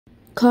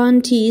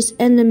Corn teeth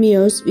and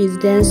mills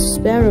with dense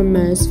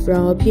speromeres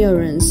from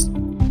appearance,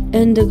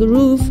 and the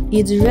groove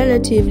is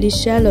relatively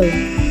shallow.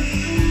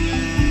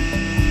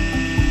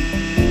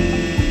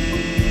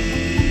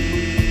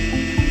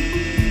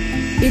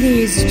 It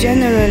is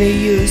generally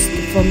used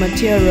for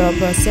material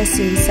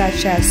processing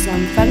such as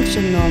some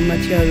functional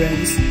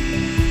materials.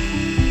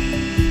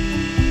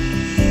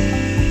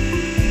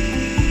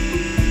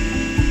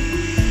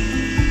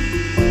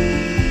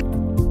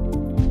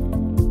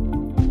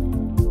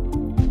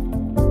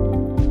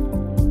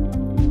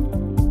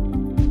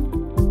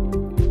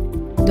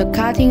 The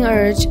cutting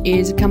edge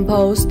is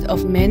composed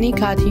of many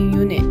cutting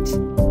units.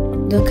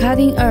 The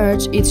cutting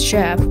edge is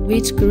sharp,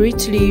 which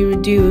greatly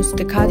reduces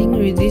the cutting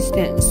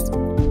resistance,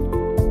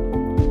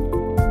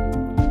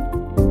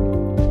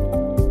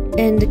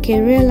 and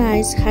can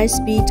realize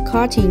high-speed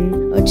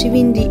cutting,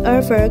 achieving the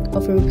effect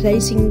of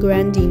replacing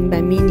grinding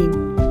by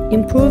milling,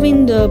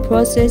 improving the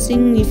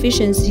processing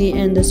efficiency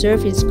and the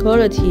surface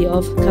quality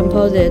of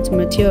composite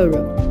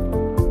material.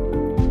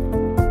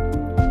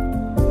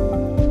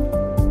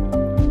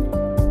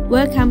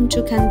 Welcome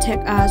to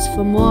contact us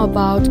for more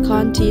about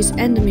corn teeth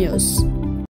and mills.